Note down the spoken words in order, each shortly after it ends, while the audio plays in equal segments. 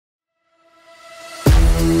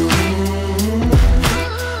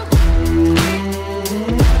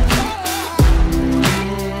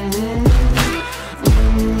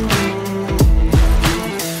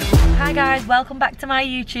back to my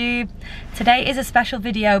YouTube. Today is a special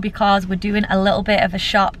video because we're doing a little bit of a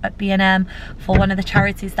shop at B&M for one of the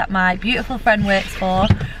charities that my beautiful friend works for,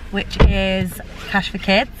 which is Cash for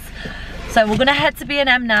Kids. So we're gonna head to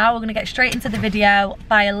B&M now. We're gonna get straight into the video,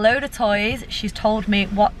 buy a load of toys. She's told me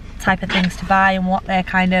what type of things to buy and what they're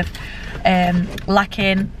kind of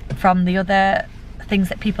lacking from the other things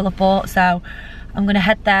that people have bought. So I'm gonna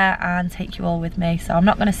head there and take you all with me. So I'm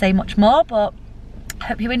not gonna say much more, but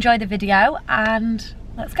hope you enjoy the video and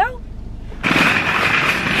let's go.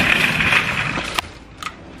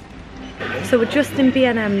 So we're just in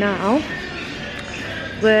B&M now.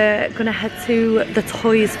 We're gonna head to the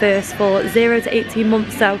toys first for 0 to 18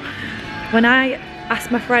 months. So when I asked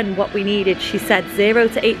my friend what we needed, she said 0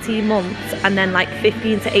 to 18 months and then like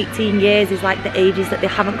 15 to 18 years is like the ages that they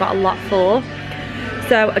haven't got a lot for.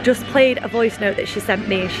 So I just played a voice note that she sent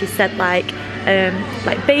me, and she said like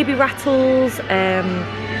baby rattles,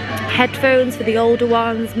 headphones for the older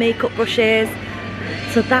ones, makeup brushes.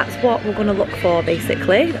 So that's what we're gonna look for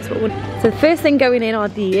basically. That's what so the first thing going in are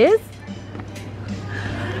these.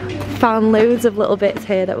 Found loads of little bits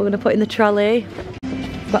here that we're gonna put in the trolley.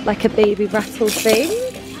 Got like a baby rattle thing.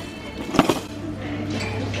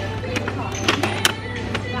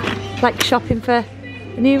 Like shopping for a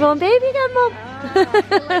newborn baby again, Mum. I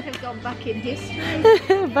feel like I've gone back in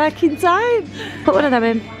history. Back in time. Put one of them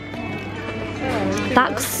in.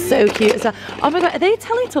 That's so cute as well. Oh my god, are they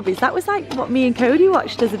Teletubbies? That was like what me and Cody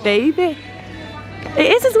watched as a baby.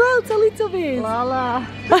 It is as well, Teletubbies. Lala.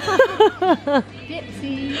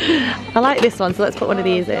 Gypsy. I like this one, so let's put one of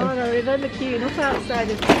these in. God, I remember queuing up outside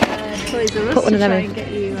of Toys R Us put one to of them try in. and get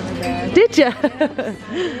you one of theirs. Did you?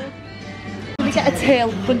 Yeah. We get a tail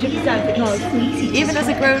 100% because even as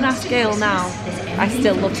a grown-ass girl now, I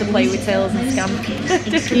still love to play with tails and scam.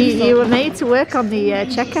 You were made to work on the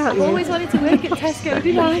checkout. I've always wanted to work at Tesco,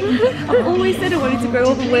 didn't I? I've always said I wanted to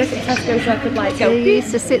grow up and work at Tesco so I could like go you beep.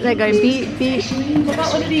 used to sit there going beep, beep. What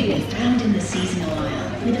about one of these?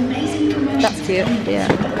 That's cute. Yeah.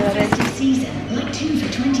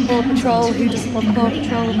 Paw Patrol, who doesn't love Paw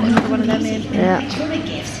Patrol? Put another one of them in. Yeah.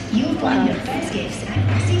 Wow.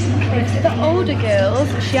 The older girls,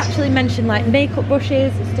 she actually mentioned like makeup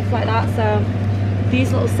brushes and stuff like that, so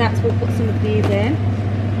these little sets, we'll put some of these in.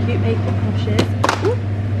 Cute makeup brushes. Ooh.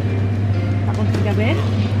 That one can go in.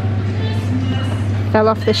 Fell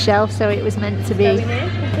off the shelf, so it was meant to be.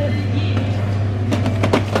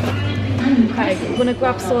 Okay, we're gonna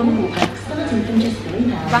grab some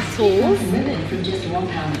rattles.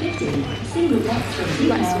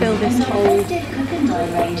 Let's fill this hole.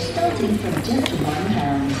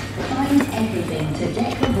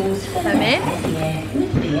 Put them in.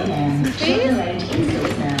 Please.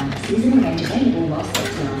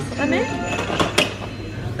 Put them in.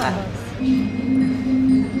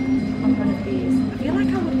 One of these. I feel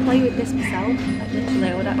like I would play with this myself. Like, literally, I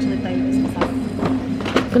would actually play with this myself.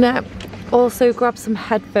 I'm gonna also grab some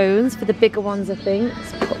headphones for the bigger ones, I think.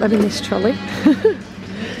 Let's put them in this trolley.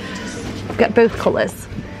 Get both colours.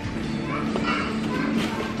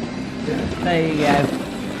 There you go.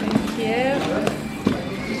 Thank you.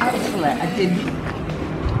 Actually, I didn't.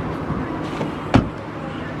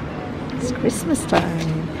 It's Christmas time.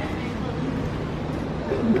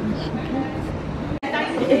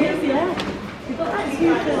 It is, yeah. We've got that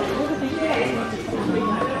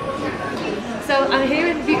So I'm here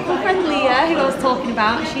with beautiful friend Leah, who I was talking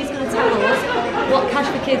about. She's going to tell us what Cash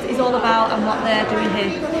for Kids is all about and what they're doing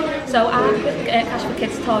here. So our Cash for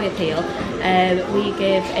Kids toy appeal, we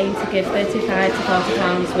aim to give £35 to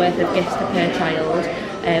 £40 worth of gifts per child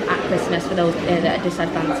at Christmas for those that are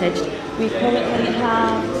disadvantaged. We currently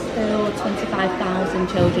have still 25,000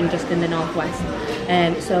 children just in the northwest.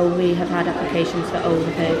 So we have had applications for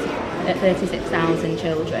over 36,000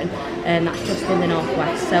 children, and that's just in the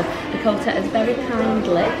northwest. So Dakota has very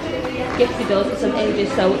kindly gifted us some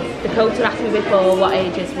ages. So Dakota asked me before what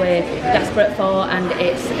ages we're desperate for, and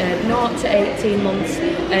it's 0 to 18 months,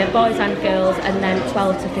 boys and girls, and then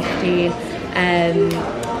 12 to 15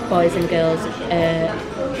 boys and girls.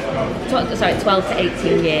 12 to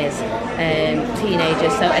 18 years,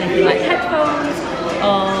 teenagers. So anything like headphones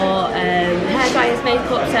or hair dryers,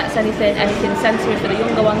 makeup sets, anything sensory for the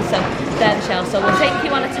younger ones. So they're the shelves. So we'll take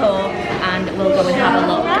you on a tour and we'll go and have a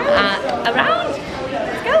look around.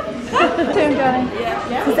 Let's go. Turn going.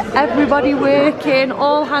 Yeah. There's everybody working,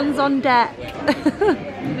 all hands on deck. So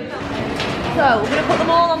we're going to put them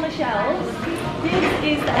all on the shelves.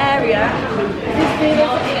 This is the area. This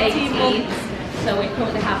is 18 months. So we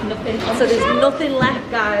currently have nothing on. So there's nothing left,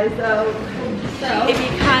 guys. So if you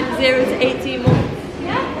can, 0 to 18 months.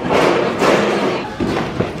 Yeah.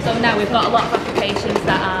 So now we've got a lot of applications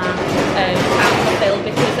that are can't fulfil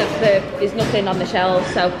because of there's nothing on the shelves.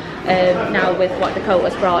 So now with what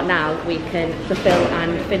Dakota's brought now, we can fulfil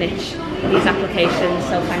and finish these applications.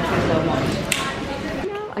 So thank you so much.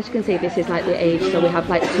 As you can see, this is like the age, so we have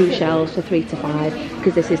like 2 shelves for 3 to 5,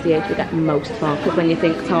 because this is the age we get most for. Because when you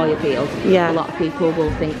think toy appeal, a lot of people will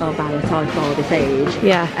think, oh, buy a toy for this age.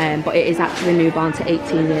 But it is actually newborn to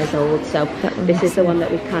 18 years old, so this is the one that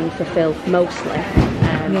we can fulfil mostly.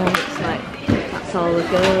 It's like, that's all the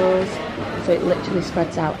girls, so it literally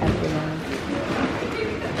spreads out everywhere.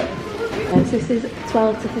 So this is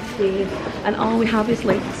 12 to 15, and all we have is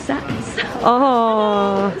linked sets.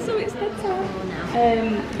 Oh. So it's bedtime.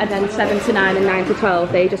 And then 7 to 9 and 9 to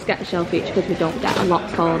 12, they just get a shelf each because we don't get a lot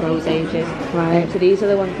for those ages. Right. So these are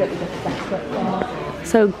the ones that we're just desperate for.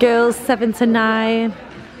 So girls 7 to 9,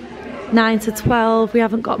 9 to 12, we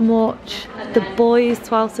haven't got much. The boys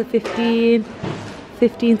 12 to 15,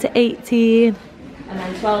 15 to 18. And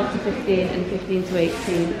then 12 to 15 and 15 to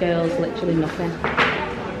 18, girls literally nothing.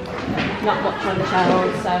 Not much on the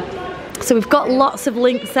shelves, So we've got lots of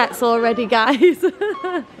link sets already, guys.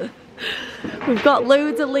 We've got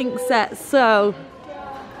loads of link sets, so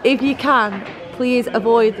if you can, please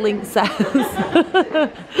avoid link sets.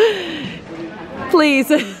 Please.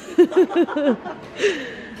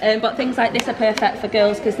 But things like this are perfect for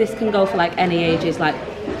girls because this can go for like any ages, like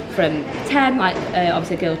from 10, like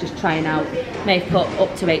obviously girls just trying out makeup,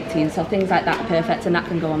 up to 18, so things like that are perfect, and that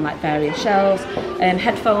can go on like various shelves.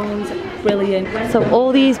 Headphones, brilliant. So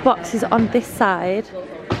all these boxes on this side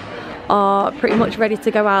are pretty much ready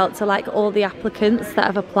to go out to like all the applicants that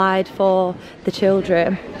have applied for the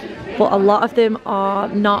children, but a lot of them are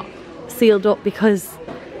not sealed up because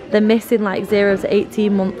they're missing like 0 to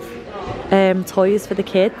 18 month toys for the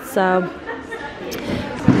kids. So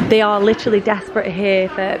they are literally desperate here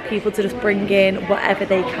for people to just bring in whatever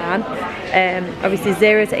they can. Obviously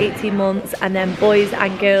 0 to 18 months, and then boys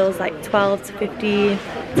and girls like 12 to 15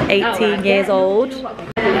 to 18 years old.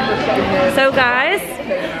 So guys,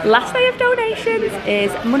 last day of donations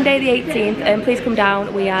is Monday the 18th, and please come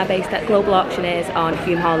down. We are based at Global Auctioneers on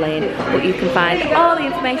Hume Hall Lane, but you can find all the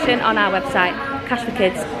information on our website, Cash for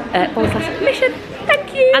Kids /mission.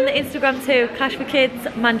 Thank you. And the Instagram too, Cash for Kids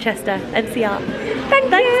Manchester, NCR. Thanks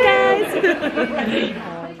guys.